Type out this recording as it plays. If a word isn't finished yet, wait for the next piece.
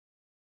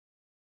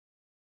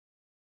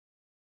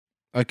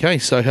Okay,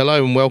 so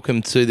hello and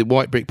welcome to the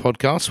White Brick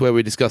Podcast, where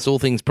we discuss all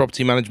things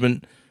property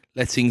management,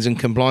 lettings and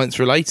compliance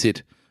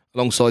related,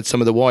 alongside some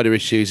of the wider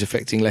issues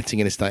affecting letting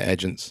and estate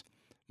agents.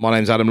 My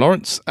name's Adam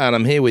Lawrence, and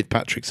I'm here with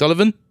Patrick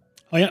Sullivan.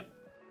 Hiya.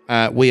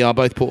 We are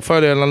both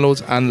portfolio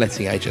landlords and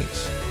letting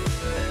agents.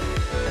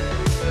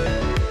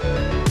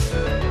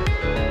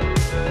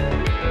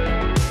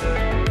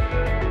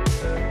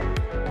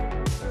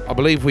 I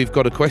believe we've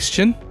got a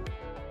question.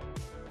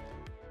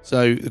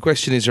 So the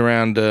question is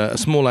around a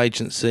small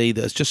agency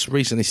that has just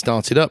recently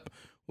started up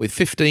with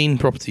 15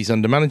 properties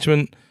under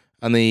management,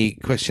 and the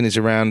question is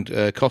around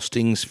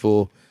costings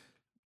for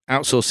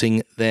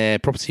outsourcing their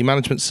property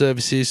management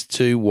services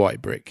to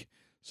White Brick.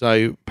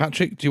 So,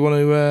 Patrick, do you want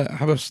to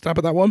have a stab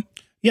at that one?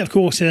 Yeah, of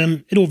course.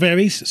 It all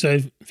varies. So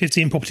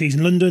 15 properties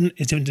in London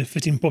is different to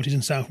 15 properties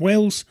in South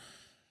Wales.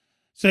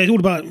 So it's all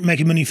about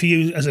making money for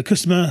you as a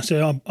customer.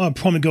 So our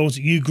primary goal is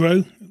that you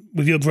grow.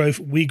 With your growth,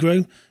 we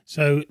grow.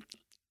 So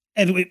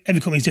every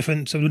company is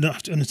different. So we don't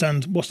have to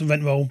understand what's the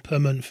rent roll per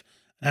month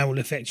and how it will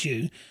affect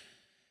you.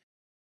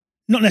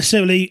 Not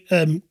necessarily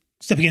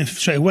stepping in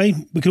straight away.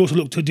 We could also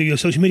look to do your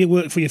social media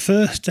work for you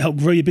first to help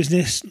grow your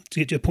business, to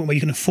get to a point where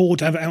you can afford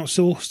to have it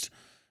outsourced.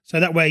 So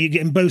that way you're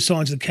getting both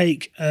sides of the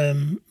cake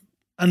and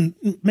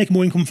making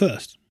more income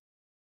first.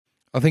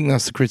 I think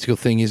that's the critical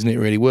thing, isn't it,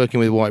 really? Working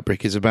with White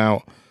Brick is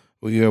about,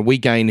 we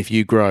gain if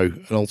you grow,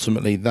 and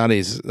ultimately that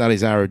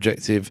is our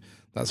objective.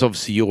 That's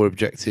obviously your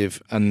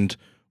objective, and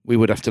we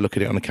would have to look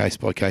at it on a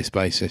case-by-case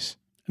basis.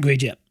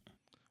 Agreed, yeah.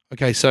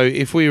 Okay, so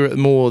if we were at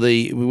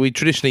we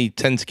traditionally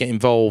tend to get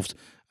involved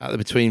at the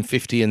between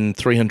 50 and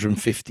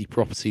 350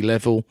 property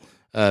level,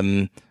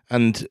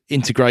 and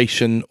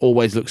integration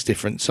always looks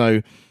different.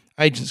 So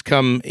agents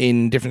come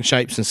in different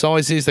shapes and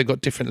sizes. They've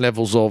got different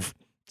levels of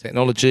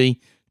technology,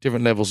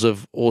 different levels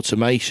of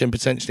automation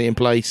potentially in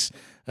place,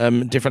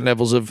 different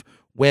levels of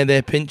where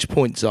their pinch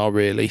points are,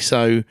 really.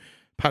 So,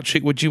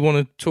 Patrick, would you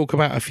want to talk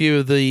about a few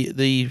of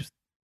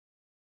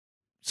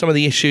some of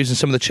the issues and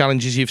some of the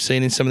challenges you've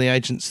seen in some of the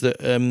agents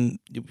that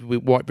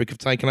White Brick have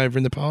taken over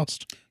in the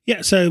past?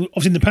 Yeah, so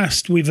obviously in the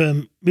past we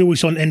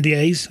always signed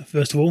NDAs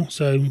first of all,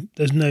 so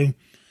there's no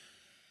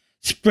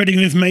spreading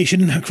of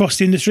information across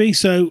the industry.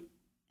 So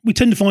we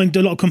tend to find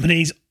a lot of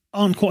companies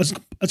aren't quite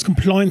as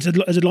compliant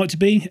as they'd like to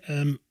be,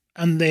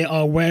 and they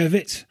are aware of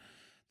it.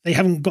 They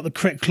haven't got the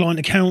correct client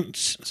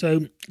accounts.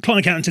 So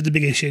client accounts is the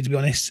big issue, to be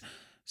honest.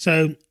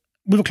 So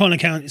with a client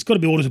account, it's got to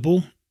be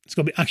auditable, it's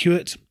got to be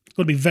accurate, it's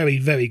got to be very,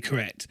 very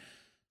correct.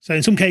 So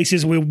in some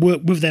cases, we'll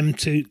work with them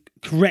to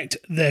correct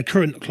their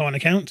current client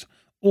account,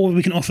 or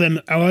we can offer them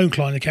our own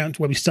client account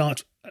where we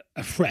start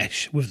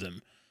afresh with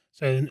them.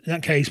 So in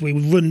that case, we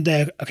would run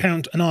their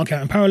account and our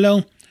account in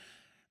parallel,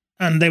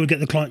 and they would get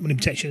the client money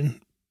protection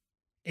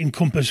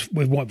encompassed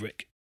with White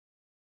Brick.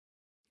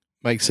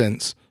 Makes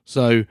sense.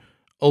 So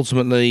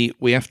ultimately,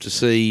 we have to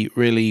see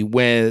really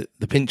where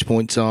the pinch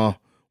points are,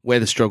 where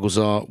the struggles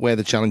are, where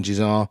the challenges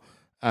are,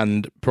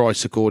 and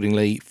price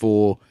accordingly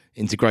for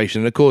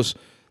integration. And of course,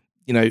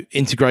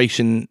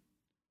 integration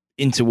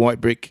into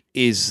White Brick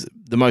is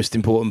the most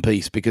important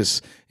piece,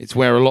 because it's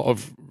where a lot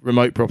of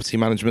remote property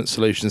management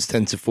solutions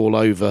tend to fall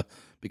over,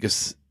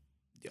 because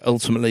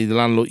ultimately the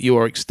landlord, you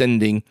are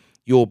extending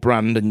your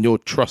brand and your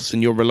trust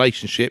and your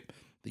relationship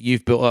that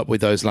you've built up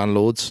with those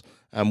landlords.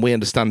 And we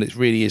understand it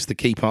really is the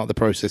key part of the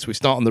process. We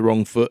start on the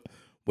wrong foot,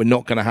 we're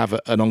not going to have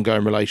an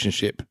ongoing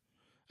relationship.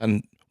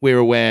 And we're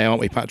aware,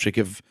 aren't we, Patrick,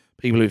 of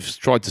people who've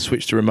tried to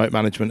switch to remote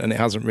management and it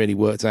hasn't really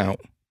worked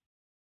out.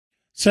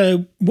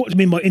 So what do you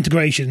mean by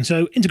integration?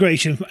 So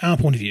integration, from our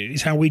point of view,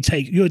 is how we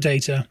take your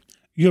data,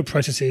 your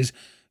processes,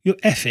 your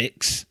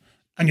ethics,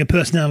 and your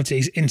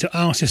personalities into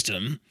our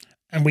system,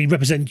 and we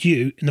represent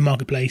you in the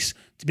marketplace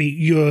to be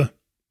your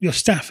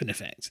staff, in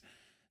effect.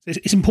 So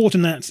it's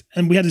important that,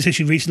 and we had this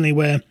issue recently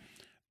where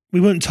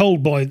we weren't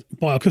told by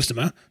our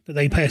customer that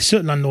they pay a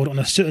certain landlord on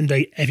a certain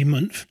date every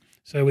month.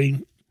 So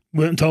we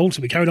weren't told,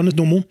 so we carried on as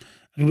normal.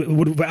 We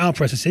would with our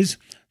processes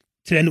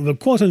to end up with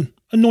quite an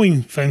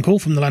annoying phone call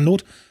from the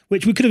landlord,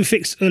 which we could have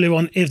fixed earlier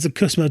on if the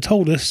customer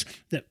told us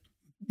that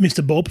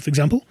Mr. Bob, for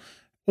example,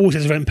 always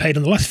has rent paid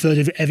on the last third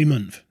of every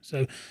month.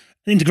 So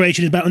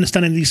integration is about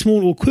understanding these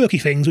small or quirky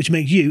things which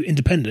make you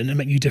independent and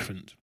make you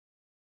different.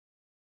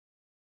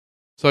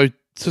 So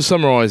to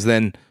summarise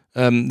then,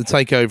 the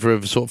takeover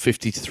of sort of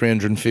 50 to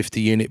 350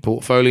 unit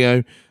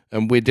portfolio,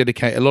 and we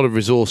dedicate a lot of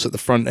resource at the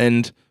front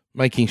end,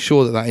 making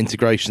sure that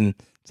integration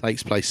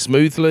takes place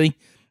smoothly,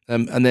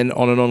 and then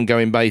on an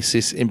ongoing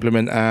basis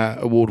implement our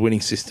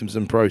award-winning systems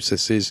and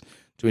processes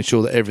to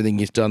ensure that everything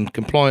is done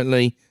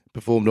compliantly,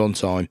 performed on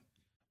time.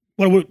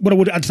 What I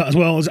would add to that as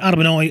well is Adam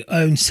and I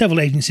own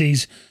several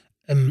agencies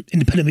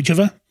independent of each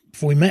other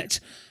before we met,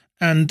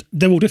 and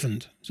they're all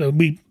different. So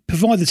we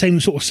provide the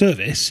same sort of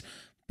service,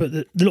 but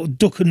the little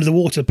duck under the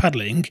water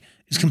paddling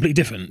is completely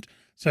different.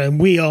 So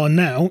we are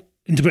now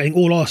integrating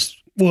all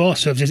our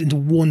services into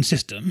one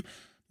system,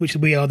 which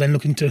we are then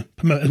looking to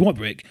promote as White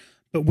Brick.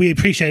 But we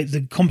appreciate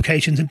the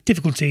complications and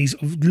difficulties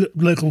of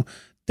local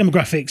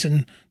demographics,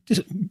 and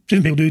different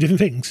people do different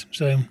things.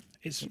 So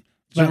it's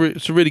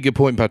a really good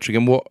point, Patrick.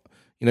 And what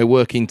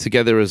working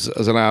together has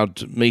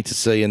allowed me to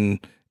see and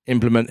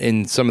implement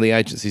in some of the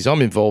agencies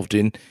I'm involved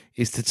in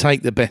is to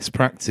take the best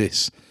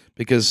practice,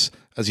 because,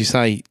 as you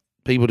say,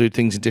 people do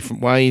things in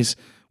different ways.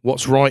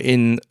 What's right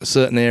in a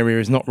certain area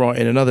is not right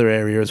in another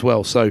area as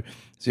well. So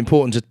it's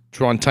important to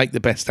try and take the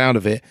best out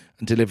of it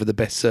and deliver the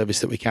best service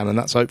that we can, and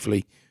that's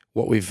hopefully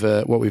what we've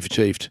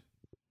achieved.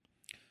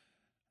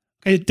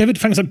 Okay, David,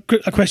 thanks for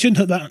a question.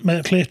 Hope that made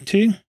it clear to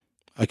you.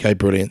 Okay,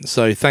 brilliant.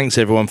 So thanks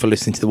everyone for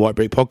listening to the White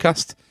Brick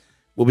podcast.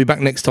 We'll be back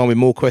next time with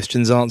more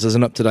questions, answers,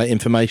 and up-to-date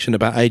information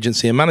about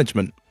agency and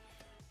management.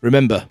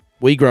 Remember,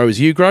 we grow as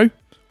you grow.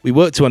 We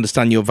work to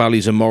understand your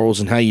values and morals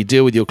and how you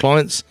deal with your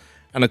clients.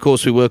 And of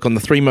course, we work on the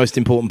 3 most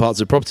important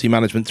parts of property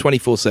management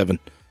 24/7.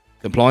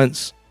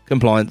 Compliance,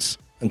 compliance,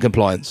 and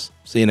compliance.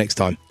 See you next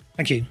time.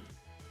 Thank you.